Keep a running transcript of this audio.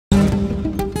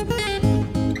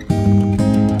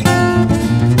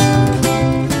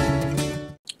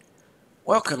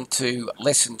Welcome to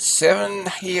Lesson 7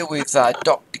 here with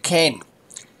Dr. Ken.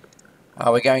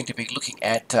 We're going to be looking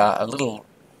at a little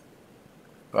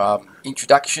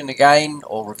introduction again,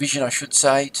 or revision I should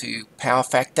say, to power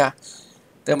factor.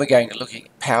 Then we're going to look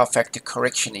at power factor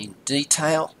correction in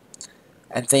detail,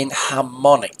 and then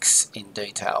harmonics in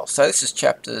detail. So this is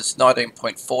chapters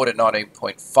 19.4 to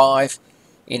 19.5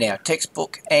 in our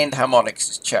textbook, and harmonics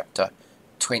is chapter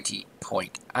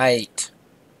 20.8.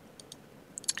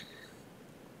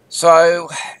 So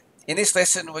in this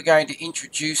lesson we're going to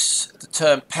introduce the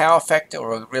term power factor,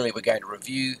 or really we're going to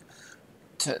review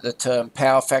the term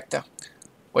power factor.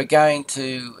 We're going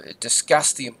to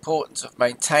discuss the importance of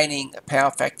maintaining a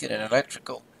power factor in an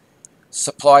electrical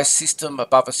supply system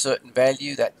above a certain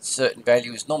value. That certain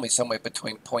value is normally somewhere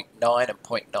between 0.9 and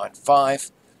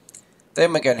 0.95.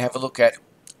 Then we're going to have a look at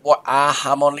what are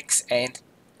harmonics and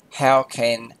how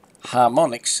can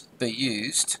harmonics be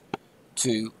used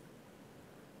to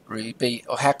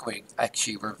how can we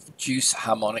actually reduce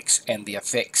harmonics and the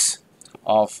effects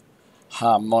of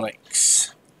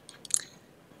harmonics.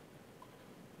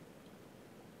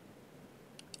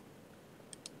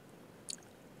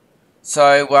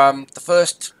 So the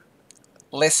first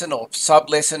lesson or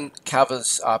sub-lesson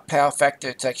covers power factor.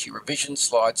 It's actually revision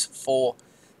slides 4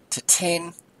 to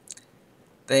 10.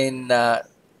 Then the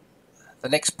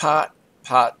next part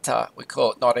we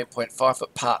call it 19.5,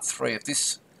 but part 3 of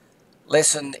this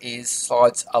lesson is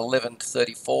slides 11 to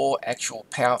 34, actual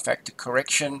power factor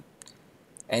correction,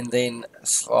 and then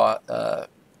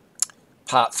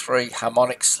part 3,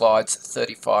 harmonics, slides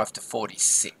 35 to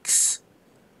 46.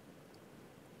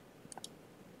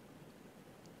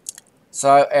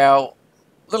 So our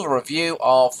little review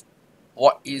of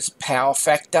what is power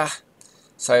factor.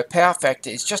 So power factor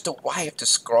is just a way of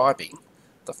describing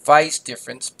the phase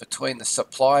difference between the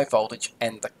supply voltage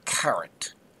and the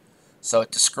current. So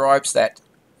it describes that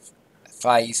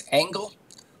phase angle,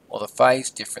 or the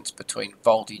phase difference between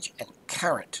voltage and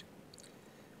current.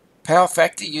 Power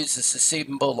factor uses the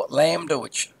symbol lambda,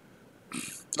 which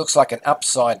looks like an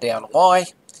upside down Y,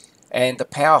 and the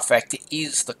power factor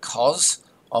is the cos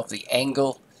of the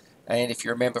angle. And if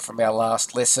you remember from our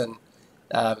last lesson,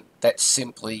 that's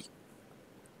simply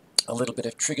a little bit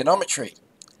of trigonometry.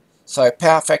 So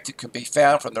power factor can be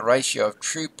found from the ratio of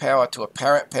true power to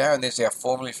apparent power, and there's our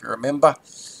formula if you remember.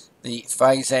 The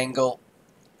phase angle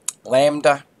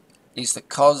lambda is the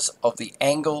cos of the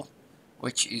angle,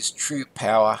 which is true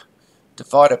power,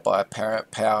 divided by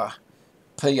apparent power,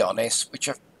 P on S,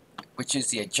 which is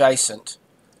the adjacent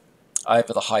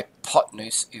over the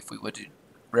hypotenuse if we were to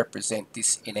represent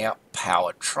this in our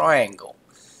power triangle.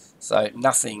 So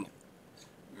nothing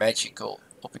magical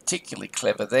or particularly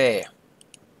clever there.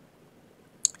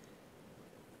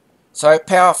 So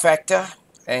power factor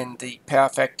and the power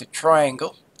factor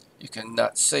triangle, you can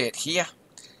see it here.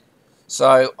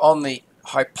 So on the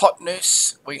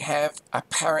hypotenuse we have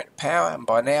apparent power, and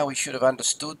by now we should have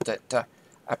understood that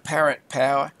apparent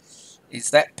power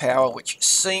is that power which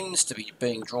seems to be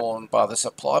being drawn by the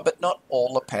supply, but not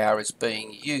all the power is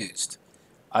being used.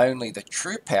 Only the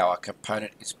true power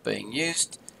component is being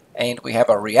used, and we have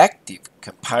a reactive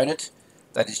component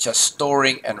that is just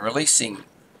storing and releasing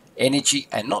energy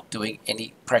and not doing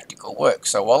any practical work.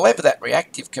 So whenever that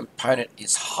reactive component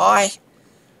is high,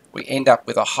 we end up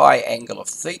with a high angle of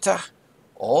theta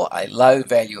or a low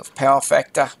value of power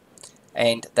factor,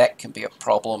 and that can be a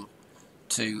problem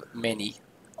to many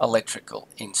electrical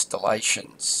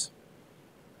installations.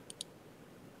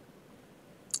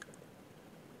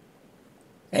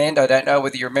 And I don't know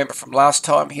whether you remember from last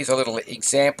time, here's a little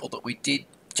example that we did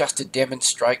just to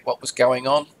demonstrate what was going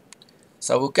on.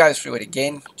 So we'll go through it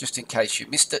again, just in case you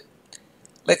missed it.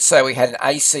 Let's say we had an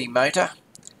AC motor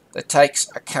that takes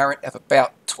a current of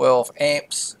about 12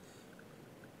 amps,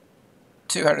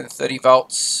 230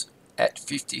 volts at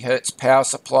 50 Hertz power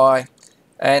supply,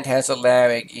 and has a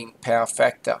lagging power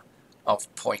factor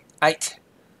of 0.8.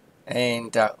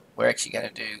 And we're actually going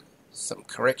to do some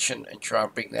correction and try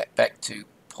and bring that back to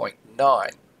 0.9.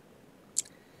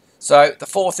 So the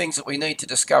 4 things that we need to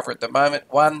discover at the moment: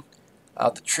 1,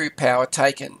 the true power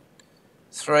taken;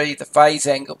 3, the phase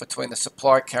angle between the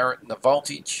supply current and the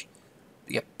voltage;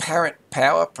 the apparent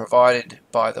power provided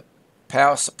by the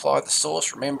power supply, the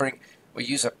source. Remembering we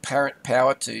use apparent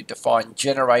power to define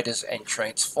generators and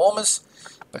transformers,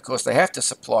 because they have to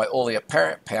supply all the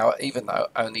apparent power even though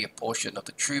only a portion of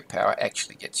the true power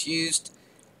actually gets used.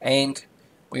 And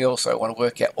we also want to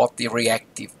work out what the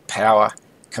reactive power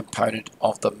component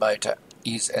of the motor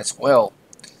is as well.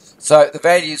 So the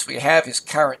values we have is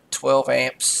current 12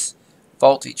 amps,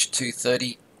 voltage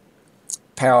 230,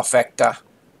 power factor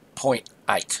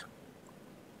 0.8.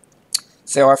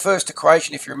 So our first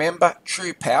equation, if you remember,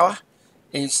 true power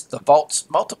is the volts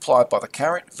multiplied by the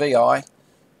current, VI,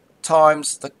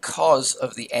 times the cos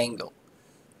of the angle.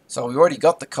 So we already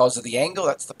got the cos of the angle,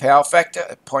 that's the power factor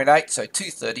at 0.8, so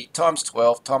 230 times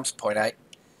 12 times 0.8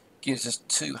 gives us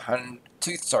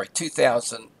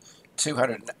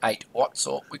 2,208 watts,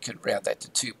 or we could round that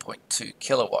to 2.2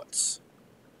 kilowatts.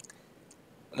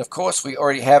 And of course we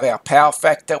already have our power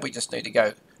factor, we just need to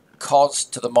go cos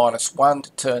to the -1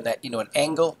 to turn that into an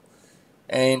angle,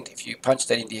 and if you punch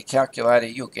that into your calculator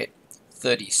you'll get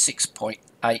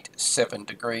 36.87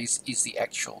 degrees is the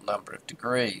actual number of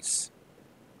degrees.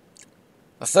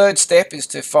 The third step is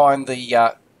to find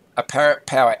the apparent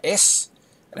power S,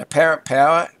 and apparent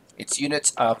power, its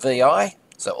units are VI,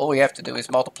 so all we have to do is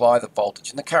multiply the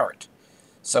voltage and the current.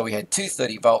 So we had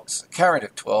 230 volts, a current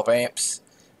of 12 amps,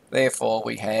 therefore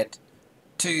we had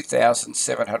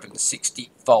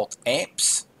 2,760 volt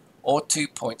amps, or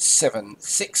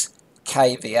 2.76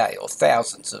 kVA, or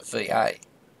thousands of VA.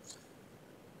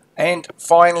 And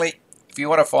finally, if you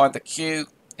want to find the Q,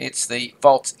 it's the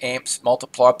volts amps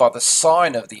multiplied by the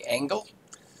sine of the angle.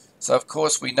 So of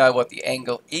course we know what the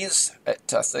angle is at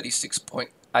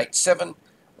 36.87.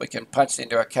 We can punch it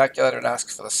into our calculator and ask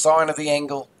for the sine of the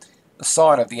angle. The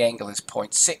sine of the angle is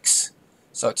 0.6,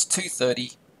 so it's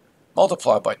 230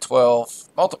 multiplied by 12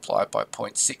 multiplied by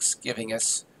 0.6, giving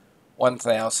us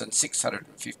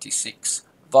 1,656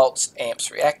 volts amps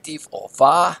reactive, or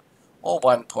VAR, or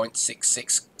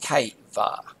 1.66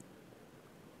 kVAR.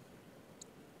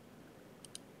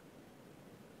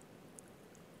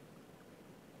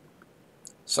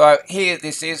 So here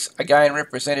this is again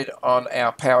represented on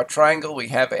our power triangle. We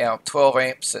have our 12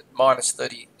 amps at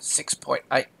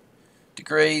 -36.8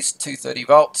 degrees, 230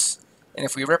 volts. And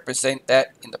if we represent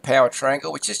that in the power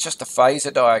triangle, which is just a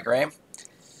phasor diagram,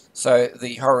 so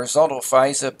the horizontal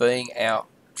phasor being our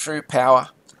true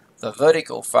power, the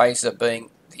vertical phasor being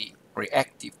the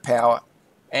reactive power,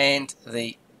 and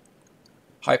the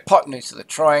hypotenuse of the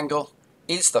triangle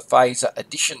is the phasor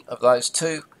addition of those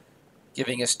two,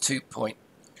 giving us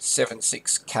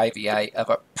 2.76 kVA of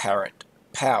apparent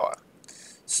power.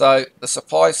 So the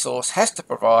supply source has to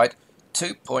provide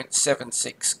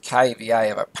 2.76 kVA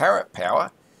of apparent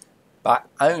power, but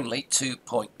only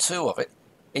 2.2 of it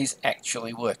is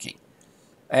actually working.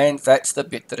 And that's the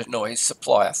bit that annoys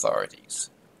supply authorities,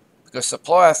 because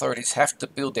supply authorities have to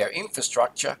build their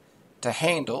infrastructure to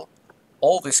handle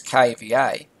all this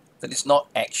kVA that is not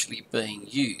actually being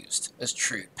used as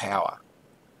true power.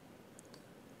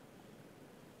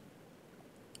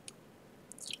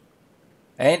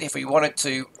 And if we wanted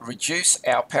to reduce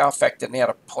our power factor now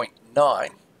to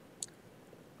 0.9,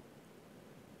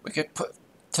 we could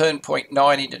turn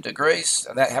 0.9 into degrees,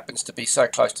 and that happens to be so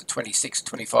close to 26,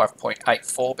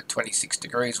 25.84, but 26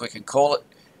 degrees we can call it.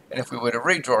 And if we were to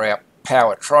redraw our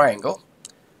power triangle,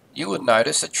 you would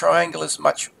notice the triangle is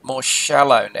much more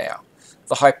shallow now.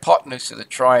 The hypotenuse of the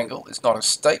triangle is not as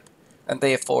steep, and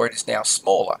therefore it is now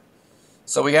smaller.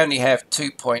 So we only have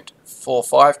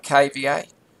 2.45 kVA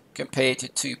compared to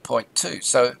 2.2.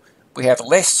 So we have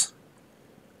less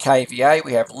kVA,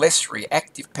 we have less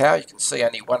reactive power. You can see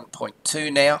only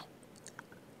 1.2 now.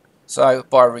 So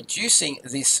by reducing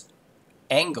this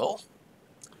angle,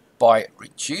 by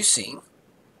reducing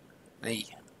the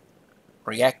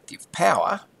reactive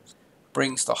power,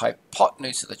 brings the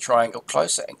hypotenuse of the triangle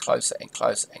closer and closer and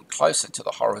closer and closer to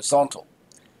the horizontal.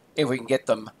 If we can get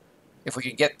the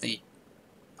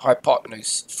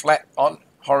hypotenuse flat on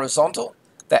horizontal,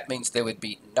 that means there would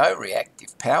be no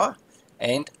reactive power,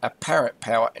 and apparent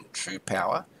power and true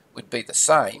power would be the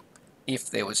same if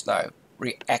there was no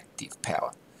reactive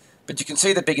power. But you can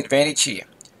see the big advantage here.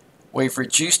 We've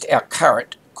reduced our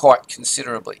current quite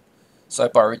considerably. So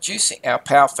by reducing our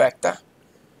power factor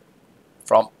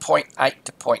from 0.8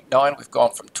 to 0.9, we've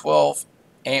gone from 12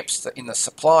 amps in the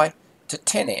supply to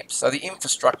 10 amps. So the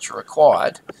infrastructure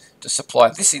required to supply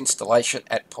this installation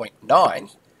at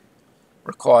 0.9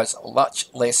 requires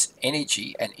much less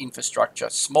energy and infrastructure,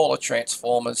 smaller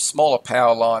transformers, smaller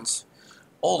power lines,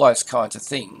 all those kinds of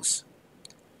things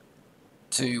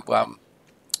to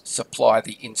supply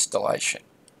the installation.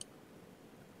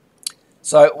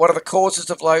 So what are the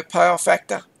causes of low power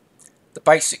factor? The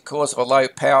basic cause of a low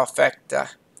power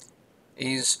factor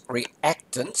is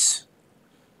reactance.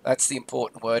 That's the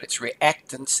important word. It's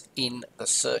reactance in the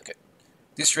circuit.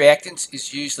 This reactance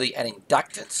is usually an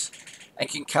inductance and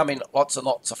can come in lots and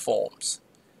lots of forms.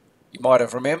 You might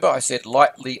have remembered I said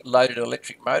lightly loaded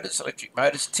electric motors. Electric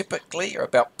motors typically are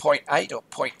about 0.8 or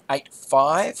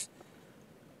 0.85,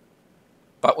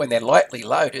 but when they're lightly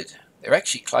loaded, they're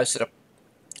actually closer to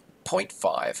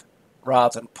 0.5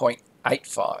 rather than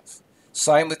 0.85.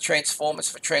 Same with transformers.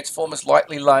 For transformers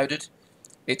lightly loaded,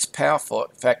 its power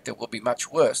factor will be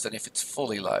much worse than if it's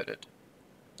fully loaded.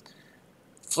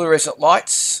 Fluorescent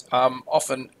lights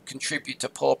often contribute to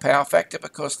poor power factor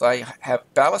because they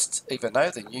have ballast, even though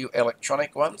the new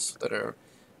electronic ones that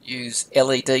use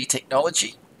LED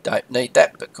technology don't need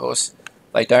that because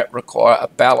they don't require a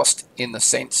ballast in the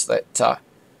sense that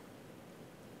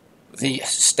the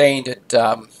standard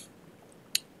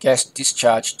gas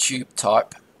discharge tube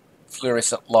type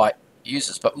fluorescent light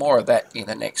uses, but more of that in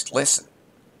the next lesson.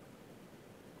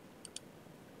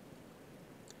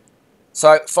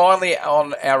 So finally,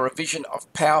 on our revision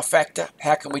of power factor,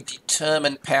 how can we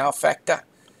determine power factor?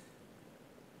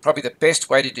 Probably the best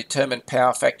way to determine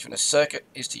power factor in a circuit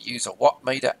is to use a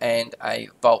wattmeter and a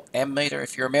volt ammeter.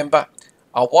 If you remember,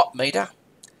 a wattmeter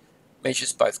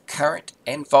measures both current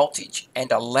and voltage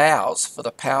and allows for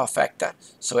the power factor,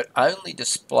 so it only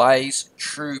displays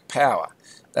true power.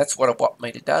 That's what a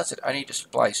wattmeter does, it only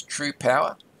displays true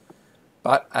power.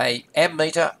 But a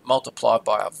ammeter multiplied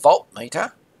by a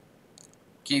voltmeter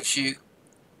gives you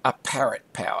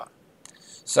apparent power.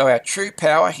 So our true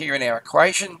power here in our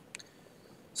equation,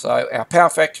 so our power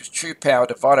factor is true power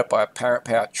divided by apparent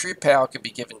power. True power can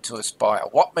be given to us by a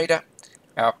wattmeter,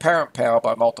 our apparent power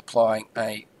by multiplying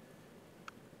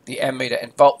the ammeter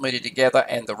and voltmeter together,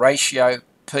 and the ratio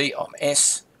P on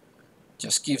S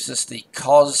just gives us the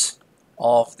cos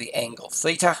of the angle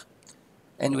theta,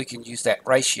 and we can use that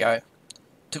ratio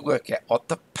to work out what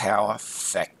the power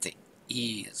factor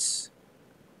is.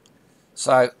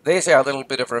 So there's our little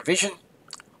bit of revision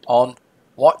on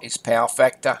what is power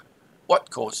factor,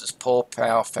 what causes poor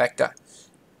power factor.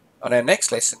 On our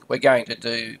next lesson, we're going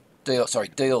to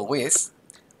deal with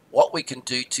what we can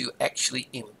do to actually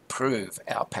improve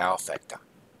our power factor.